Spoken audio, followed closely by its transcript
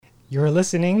You're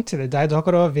listening to the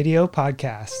Daidokoro Video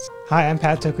Podcast. Hi, I'm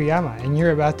Pat Tokuyama, and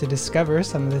you're about to discover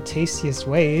some of the tastiest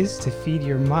ways to feed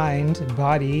your mind,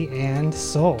 body, and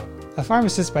soul. A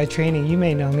pharmacist by training, you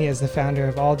may know me as the founder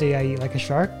of All Day I Eat Like a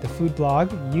Shark, the food blog,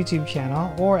 YouTube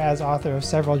channel, or as author of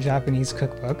several Japanese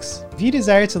cookbooks. If you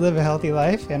desire to live a healthy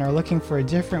life and are looking for a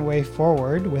different way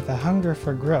forward with a hunger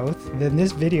for growth, then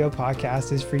this video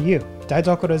podcast is for you.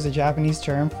 Daidokoro is a Japanese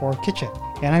term for kitchen,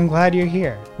 and I'm glad you're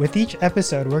here. With each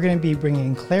episode, we're going to be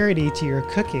bringing clarity to your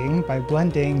cooking by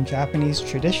blending Japanese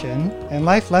tradition and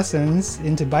life lessons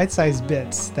into bite-sized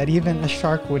bits that even a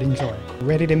shark would enjoy.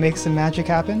 Ready to make some magic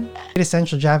happen? 8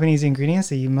 essential Japanese ingredients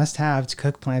that you must have to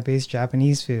cook plant-based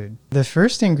Japanese food. The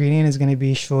first ingredient is going to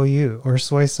be shoyu, or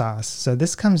soy sauce. So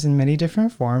this comes in many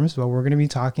different forms, but we're going to be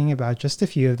talking about just a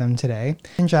few of them today.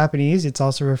 In Japanese, it's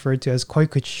also referred to as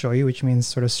koikuchi shoyu, which means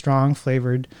sort of strong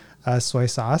flavored soy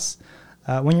sauce.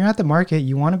 When you're at the market,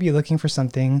 you want to be looking for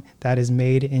something that is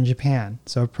made in Japan.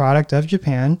 So a product of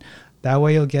Japan. That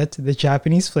way you'll get the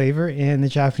Japanese flavor in the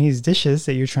Japanese dishes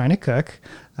that you're trying to cook.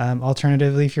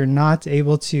 Alternatively, if you're not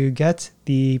able to get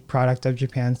the product of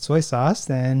Japan soy sauce,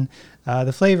 then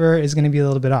the flavor is going to be a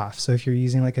little bit off. So if you're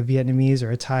using like a Vietnamese or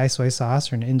a Thai soy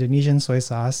sauce or an Indonesian soy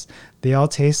sauce, they all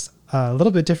taste a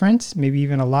little bit different, maybe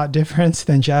even a lot different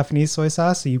than Japanese soy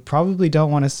sauce. So you probably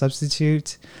don't want to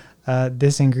substitute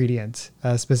this ingredient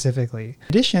specifically. In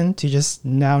addition to just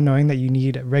now knowing that you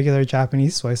need regular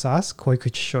Japanese soy sauce,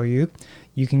 koikuchi shoyu,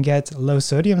 you can get low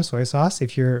sodium soy sauce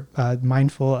if you're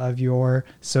mindful of your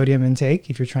sodium intake.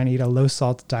 If you're trying to eat a low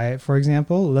salt diet, for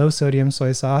example, low sodium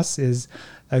soy sauce is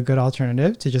a good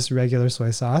alternative to just regular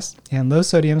soy sauce. And low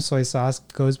sodium soy sauce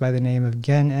goes by the name of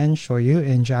gen-en shoyu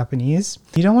in Japanese.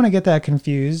 You don't want to get that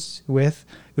confused with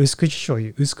usukuchi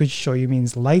shoyu. Usukuchi shoyu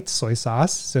means light soy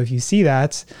sauce. So if you see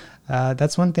that,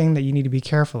 that's one thing that you need to be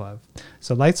careful of.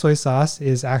 So light soy sauce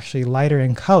is actually lighter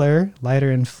in color,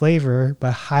 lighter in flavor,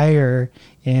 but higher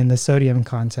in the sodium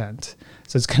content.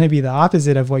 So it's going to be the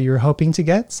opposite of what you're hoping to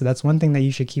get. So that's one thing that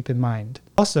you should keep in mind.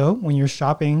 Also, when you're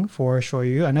shopping for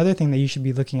shoyu, another thing that you should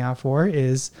be looking out for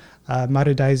is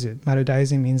marudaizu.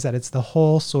 Marudaizu means that it's the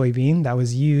whole soybean that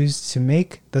was used to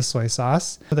make the soy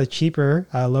sauce. The cheaper,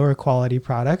 lower quality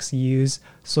products use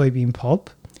soybean pulp.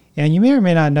 And you may or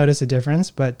may not notice a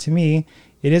difference, but to me,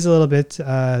 it is a little bit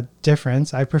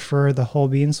different. I prefer the whole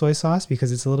bean soy sauce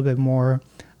because it's a little bit more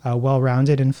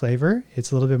well-rounded in flavor.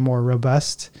 It's a little bit more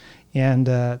robust, and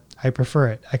I prefer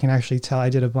it. I can actually tell. I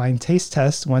did a blind taste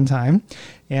test one time,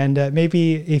 and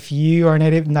maybe if you are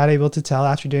not able to tell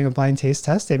after doing a blind taste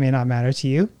test, it may not matter to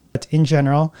you. But in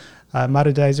general,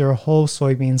 marudaizu, or whole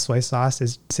soybean soy sauce,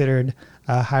 is considered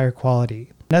higher quality.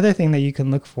 Another thing that you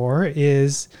can look for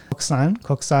is kokusan.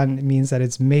 Kokusan means that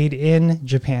it's made in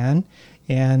Japan,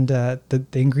 and the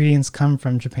ingredients come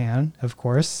from Japan, of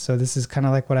course. So this is kind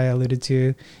of like what I alluded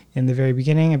to in the very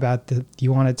beginning about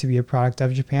you want it to be a product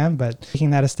of Japan, but taking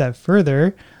that a step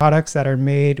further, products that are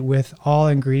made with all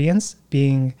ingredients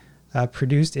being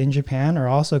produced in Japan are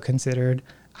also considered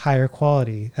higher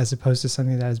quality as opposed to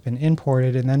something that has been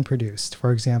imported and then produced,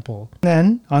 for example.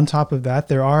 Then on top of that,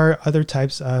 there are other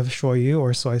types of shoyu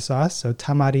or soy sauce. So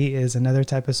tamari is another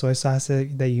type of soy sauce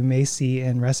that you may see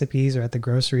in recipes or at the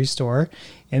grocery store.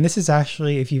 And this is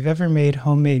actually, if you've ever made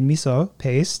homemade miso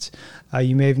paste,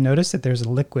 you may have noticed that there's a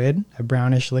liquid, a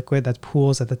brownish liquid that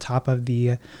pools at the top of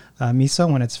the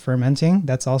miso when it's fermenting.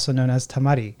 That's also known as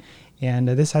tamari. And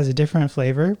this has a different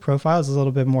flavor profile. It's a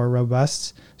little bit more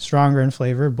robust, stronger in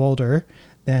flavor, bolder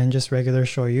than just regular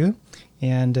shoyu.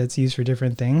 And it's used for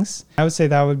different things. I would say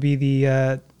that would be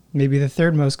the maybe the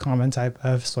third most common type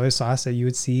of soy sauce that you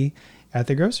would see at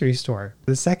the grocery store.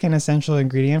 The second essential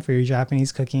ingredient for your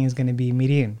Japanese cooking is going to be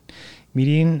mirin.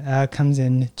 Mirin comes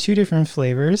in 2 different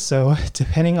flavors. So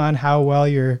depending on how well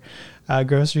your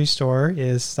grocery store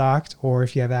is stocked, or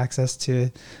if you have access to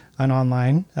an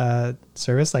online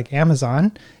service like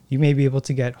Amazon, you may be able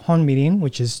to get hon mirin,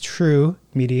 which is true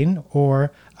mirin,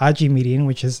 or aji mirin,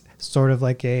 which is sort of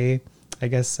like a, I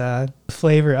guess,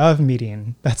 flavor of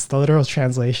mirin. That's the literal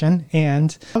translation.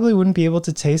 And probably wouldn't be able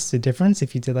to taste the difference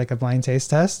if you did like a blind taste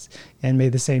test and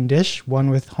made the same dish, one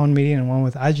with hon mirin and one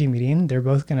with aji mirin. They're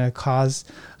both going to cause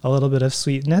a little bit of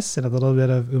sweetness and a little bit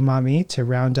of umami to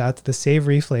round out the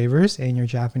savory flavors in your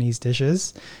Japanese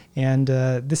dishes. And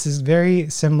this is very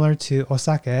similar to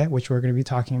osake, which we're going to be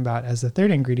talking about as the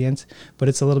third ingredient, but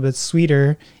it's a little bit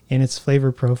sweeter in its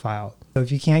flavor profile. So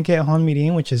if you can't get hon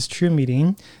mirin, which is true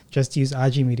mirin, just use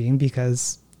aji mirin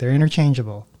because they're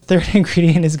interchangeable. Third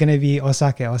ingredient is going to be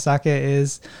osake. Osake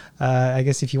is, I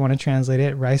guess if you want to translate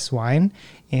it, rice wine.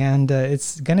 And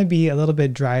it's going to be a little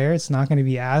bit drier. It's not going to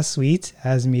be as sweet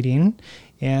as mirin.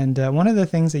 And one of the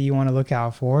things that you want to look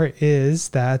out for is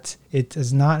that it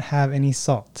does not have any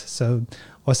salt. So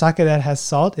osake that has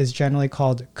salt is generally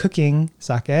called cooking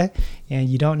sake, and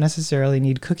you don't necessarily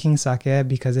need cooking sake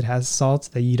because it has salt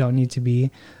that you don't need to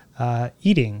be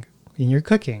eating in your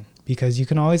cooking, because you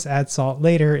can always add salt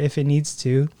later if it needs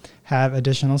to have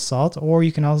additional salt, or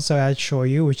you can also add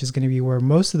shoyu, which is going to be where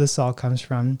most of the salt comes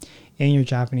from in your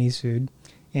Japanese food.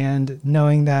 And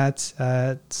knowing that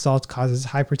salt causes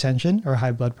hypertension or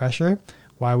high blood pressure,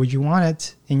 why would you want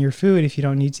it in your food if you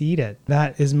don't need to eat it?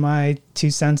 That is my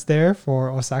 2 cents there for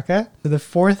osake. So the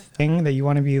fourth thing that you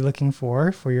want to be looking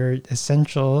for your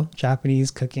essential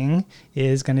Japanese cooking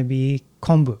is going to be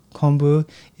kombu. Kombu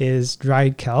is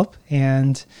dried kelp,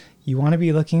 and you want to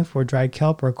be looking for dried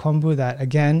kelp or kombu that,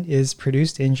 again, is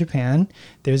produced in Japan.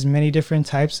 There's many different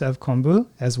types of kombu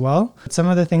as well. Some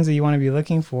of the things that you want to be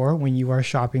looking for when you are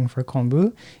shopping for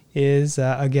kombu is,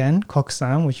 again,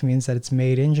 kokusan, which means that it's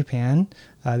made in Japan.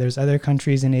 There's other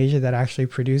countries in Asia that actually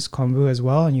produce kombu as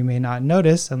well, and you may not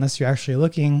notice unless you're actually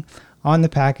looking on the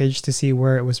package to see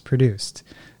where it was produced.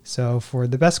 So for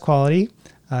the best quality,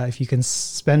 if you can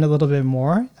spend a little bit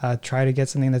more, try to get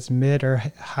something that's mid or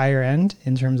higher end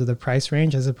in terms of the price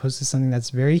range, as opposed to something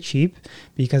that's very cheap,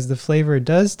 because the flavor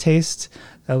does taste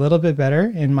a little bit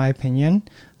better, in my opinion,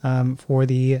 for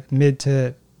the mid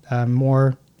to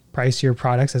more pricier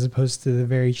products as opposed to the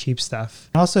very cheap stuff.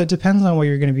 Also, it depends on what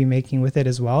you're going to be making with it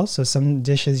as well. So some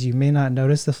dishes you may not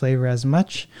notice the flavor as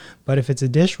much, but if it's a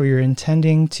dish where you're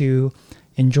intending to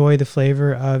enjoy the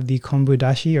flavor of the kombu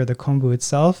dashi or the kombu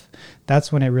itself,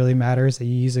 that's when it really matters that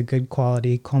you use a good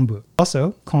quality kombu.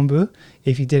 Also, kombu,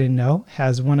 if you didn't know,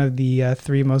 has one of the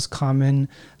 3 most common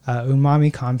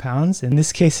umami compounds. In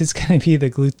this case, it's going to be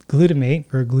the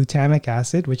glutamate or glutamic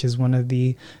acid, which is one of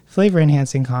the flavor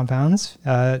enhancing compounds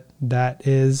that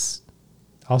is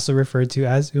also referred to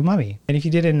as umami. And if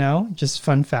you didn't know, just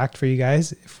fun fact for you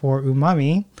guys, for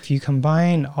umami, if you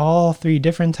combine all 3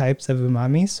 different types of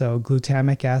umami, so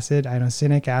glutamic acid,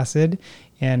 inosinic acid,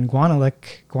 and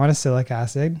guanosylic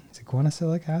acid, is it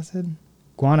guanosylic acid?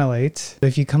 Guanylate. So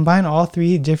if you combine all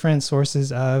 3 different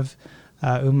sources of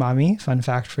umami, fun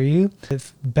fact for you, the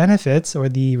benefits or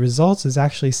the results is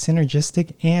actually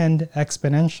synergistic and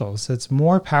exponential. So it's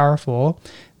more powerful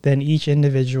than each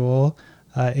individual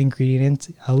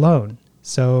ingredient alone.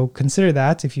 So consider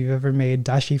that if you've ever made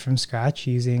dashi from scratch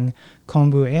using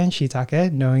kombu and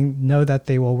shiitake, know that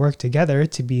they will work together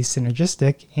to be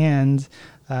synergistic and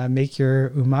make your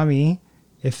umami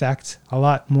effect a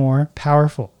lot more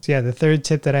powerful. So yeah, the third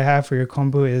tip that I have for your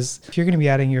kombu is if you're going to be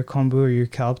adding your kombu or your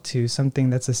kelp to something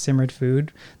that's a simmered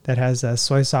food that has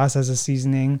soy sauce as a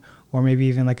seasoning, or maybe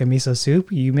even like a miso soup,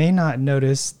 you may not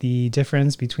notice the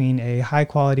difference between a high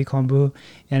quality kombu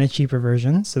and a cheaper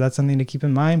version. So that's something to keep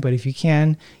in mind. But if you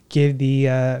can, give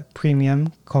the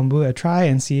premium kombu a try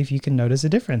and see if you can notice a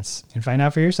difference and find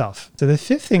out for yourself. So the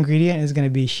 5th ingredient is going to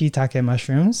be shiitake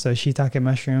mushrooms. So shiitake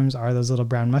mushrooms are those little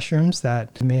brown mushrooms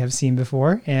that you may have seen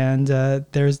before. And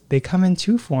they come in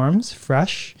 2 forms,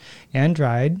 fresh and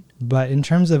dried. But in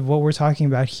terms of what we're talking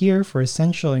about here for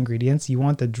essential ingredients, you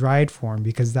want the dried form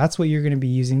because that's what you're going to be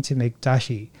using to make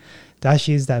dashi.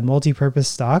 Dashi is that multi-purpose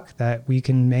stock that we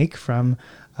can make from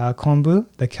kombu,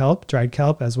 the kelp, dried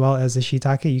kelp, as well as the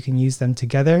shiitake. You can use them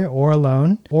together or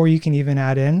alone, or you can even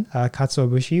add in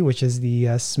katsuobushi, which is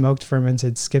the smoked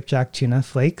fermented skipjack tuna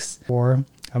flakes, or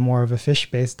more of a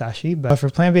fish-based dashi. But for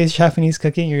plant-based Japanese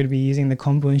cooking, you're going to be using the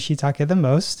kombu and shiitake the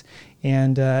most.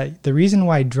 And the reason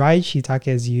why dried shiitake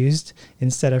is used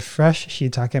instead of fresh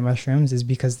shiitake mushrooms is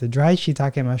because the dried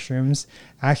shiitake mushrooms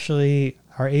actually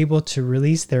are able to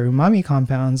release their umami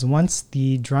compounds once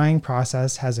the drying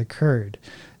process has occurred.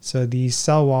 So the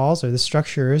cell walls or the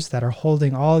structures that are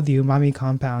holding all of the umami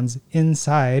compounds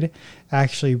inside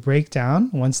actually break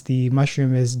down once the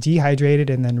mushroom is dehydrated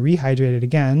and then rehydrated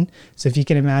again. So if you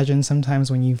can imagine, sometimes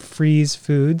when you freeze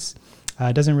foods,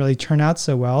 it doesn't really turn out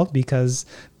so well because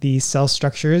the cell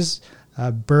structures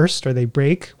burst or they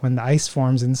break when the ice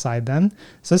forms inside them.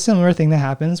 So a similar thing that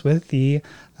happens with the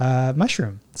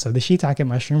mushroom. So the shiitake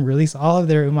mushroom release all of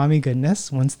their umami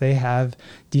goodness once they have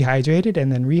dehydrated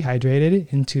and then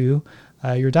rehydrated into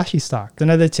your dashi stock.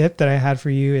 Another tip that I had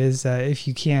for you is if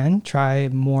you can, try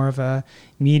more of a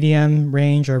medium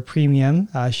range or premium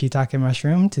shiitake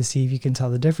mushroom to see if you can tell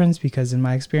the difference, because in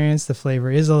my experience, the flavor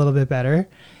is a little bit better.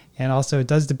 And also it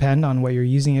does depend on what you're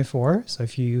using it for. So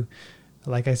if you,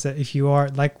 like I said, if you are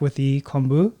like with the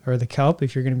kombu or the kelp,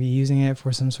 if you're going to be using it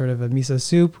for some sort of a miso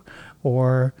soup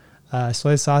or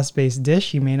soy sauce based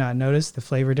dish, you may not notice the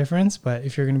flavor difference, but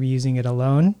if you're going to be using it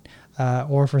alone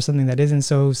or for something that isn't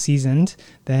so seasoned,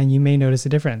 then you may notice a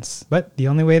difference. But the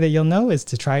only way that you'll know is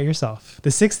to try it yourself.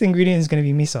 The sixth ingredient is going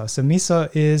to be miso. So miso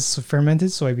is fermented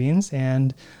soybeans,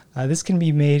 and this can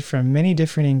be made from many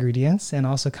different ingredients and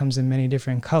also comes in many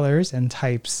different colors and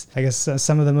types. I guess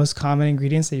some of the most common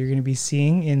ingredients that you're going to be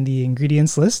seeing in the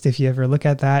ingredients list, if you ever look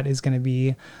at that, is going to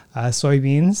be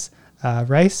soybeans,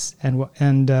 rice,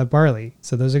 and barley.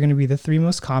 So those are going to be the three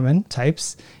most common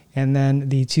types. And then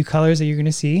the two colors that you're going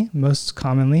to see most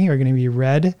commonly are going to be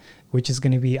red, which is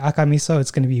going to be aka miso.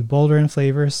 It's going to be bolder in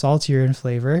flavor, saltier in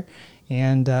flavor.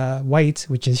 And white,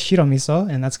 which is shiro miso,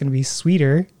 and that's going to be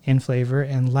sweeter in flavor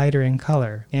and lighter in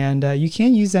color. And you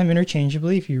can use them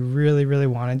interchangeably if you really, really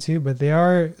wanted to, but they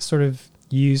are sort of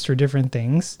used for different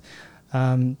things.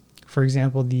 For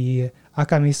example, the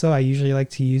aka miso I usually like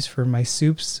to use for my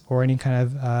soups or any kind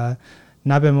of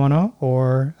nabemono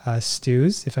or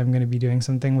stews if I'm going to be doing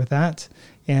something with that.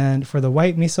 And for the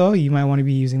white miso, you might want to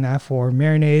be using that for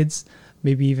marinades,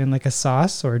 maybe even like a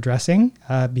sauce or a dressing,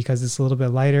 because it's a little bit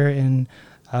lighter in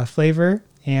flavor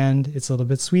and it's a little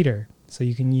bit sweeter. So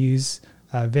you can use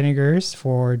vinegars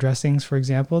for dressings, for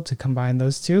example, to combine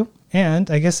those two. And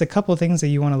I guess a couple things that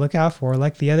you want to look out for,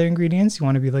 like the other ingredients, you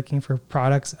want to be looking for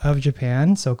products of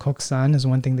Japan. So kokusan is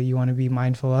one thing that you want to be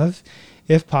mindful of.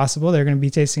 If possible, they're going to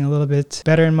be tasting a little bit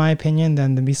better, in my opinion,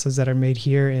 than the misos that are made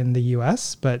here in the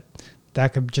US, but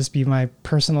that could just be my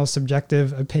personal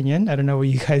subjective opinion. I don't know what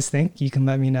you guys think. You can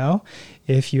let me know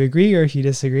if you agree or if you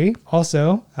disagree.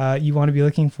 Also, you want to be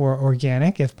looking for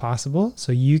organic if possible.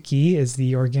 So yuki is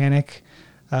the organic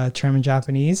term in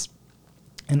Japanese.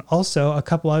 And also a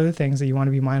couple other things that you want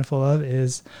to be mindful of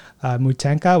is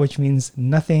mutenka, which means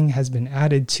nothing has been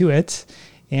added to it.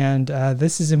 And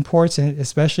this is important,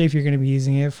 especially if you're going to be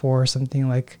using it for something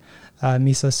like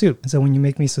miso soup. So when you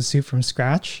make miso soup from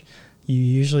scratch, you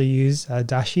usually use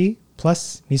dashi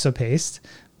plus miso paste,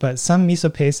 but some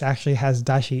miso paste actually has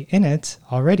dashi in it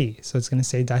already. So it's going to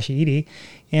say dashi iri.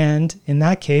 And in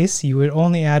that case, you would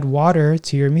only add water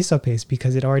to your miso paste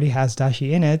because it already has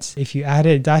dashi in it. If you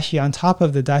added dashi on top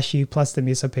of the dashi plus the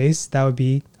miso paste, that would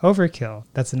be overkill.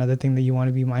 That's another thing that you want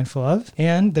to be mindful of.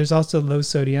 And there's also low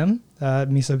sodium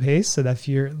miso paste. So that if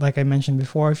you're, like I mentioned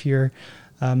before, if you're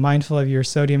mindful of your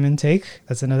sodium intake,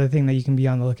 that's another thing that you can be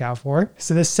on the lookout for.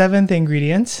 So the seventh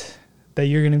ingredient that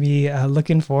you're going to be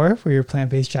looking for your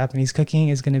plant-based Japanese cooking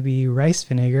is going to be rice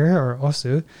vinegar, or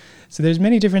osu. So there's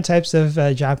many different types of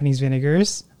Japanese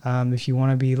vinegars. If you want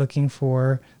to be looking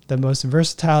for the most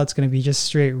versatile, it's going to be just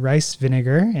straight rice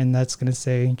vinegar, and that's going to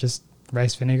say just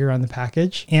rice vinegar on the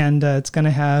package. And it's going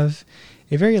to have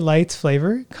a very light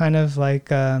flavor, kind of like,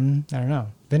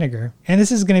 vinegar. And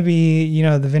this is going to be,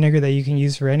 the vinegar that you can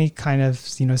use for any kind of,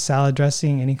 salad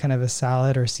dressing, any kind of a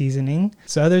salad or seasoning.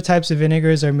 So other types of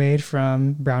vinegars are made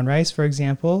from brown rice, for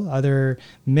example, other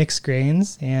mixed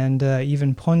grains, and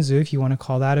even ponzu, if you want to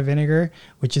call that a vinegar,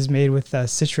 which is made with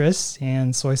citrus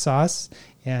and soy sauce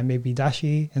and maybe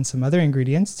dashi and some other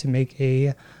ingredients to make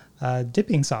a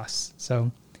dipping sauce.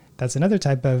 So that's another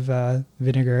type of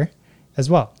vinegar as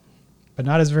well, but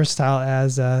not as versatile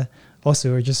as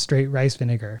osu, or just straight rice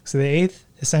vinegar. So the eighth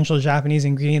essential Japanese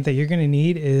ingredient that you're going to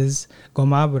need is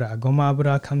gomabura.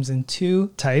 Gomabura comes in two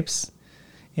types.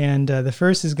 And the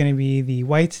first is going to be the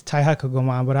white taihaku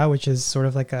gomabura, which is sort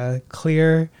of like a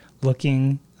clear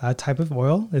looking type of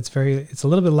oil. It's a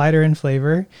little bit lighter in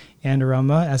flavor and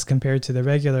aroma as compared to the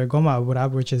regular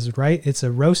gomabura, which is it's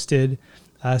a roasted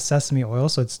sesame oil.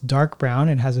 So it's dark brown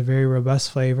and has a very robust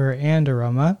flavor and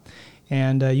aroma.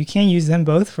 And you can use them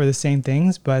both for the same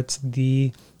things, but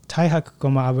the taihaku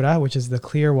gomabura, which is the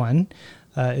clear one,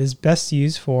 is best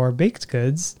used for baked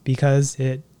goods because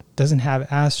it doesn't have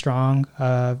as strong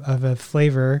of a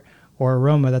flavor or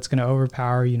aroma that's going to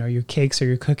overpower, your cakes or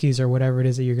your cookies or whatever it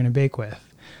is that you're going to bake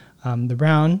with. The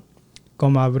brown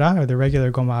gomabura, or the regular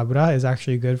gomabura, is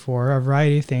actually good for a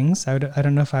variety of things. I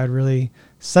don't know if I would really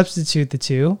substitute the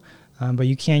two, but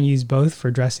you can use both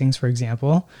for dressings, for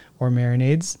example, or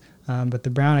marinades. But the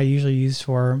brown I usually use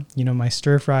for, my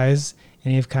stir fries,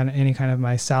 any kind of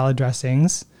my salad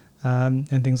dressings,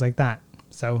 and things like that.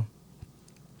 So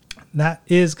that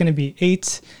is going to be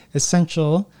 8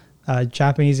 essential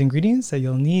Japanese ingredients that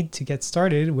you'll need to get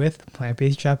started with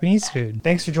plant-based Japanese food.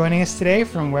 Thanks for joining us today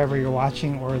from wherever you're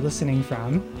watching or listening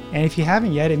from. And if you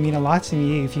haven't yet, it'd mean a lot to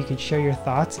me if you could share your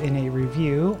thoughts in a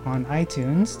review on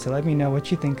iTunes to let me know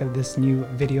what you think of this new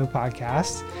video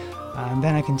podcast.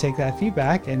 Then I can take that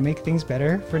feedback and make things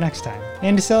better for next time.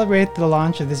 And to celebrate the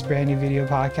launch of this brand new video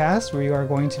podcast, we are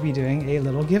going to be doing a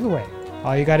little giveaway.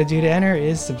 All you got to do to enter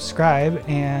is subscribe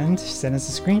and send us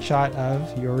a screenshot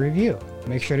of your review.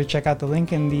 Make sure to check out the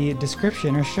link in the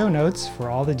description or show notes for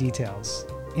all the details.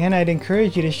 And I'd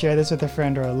encourage you to share this with a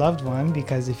friend or a loved one,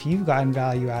 because if you've gotten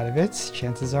value out of it,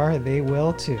 chances are they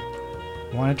will too.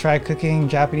 Want to try cooking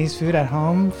Japanese food at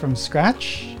home from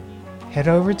scratch? Head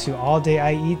over to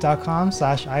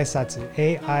alldayieat.com/aisatsu,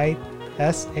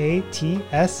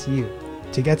 AISATSU,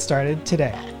 to get started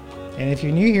today. And if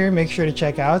you're new here, make sure to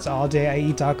check out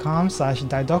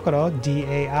alldayieat.com/daidokoro,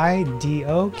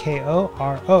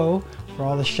 DAIDOKORO, for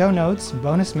all the show notes,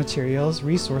 bonus materials,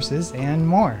 resources, and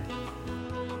more.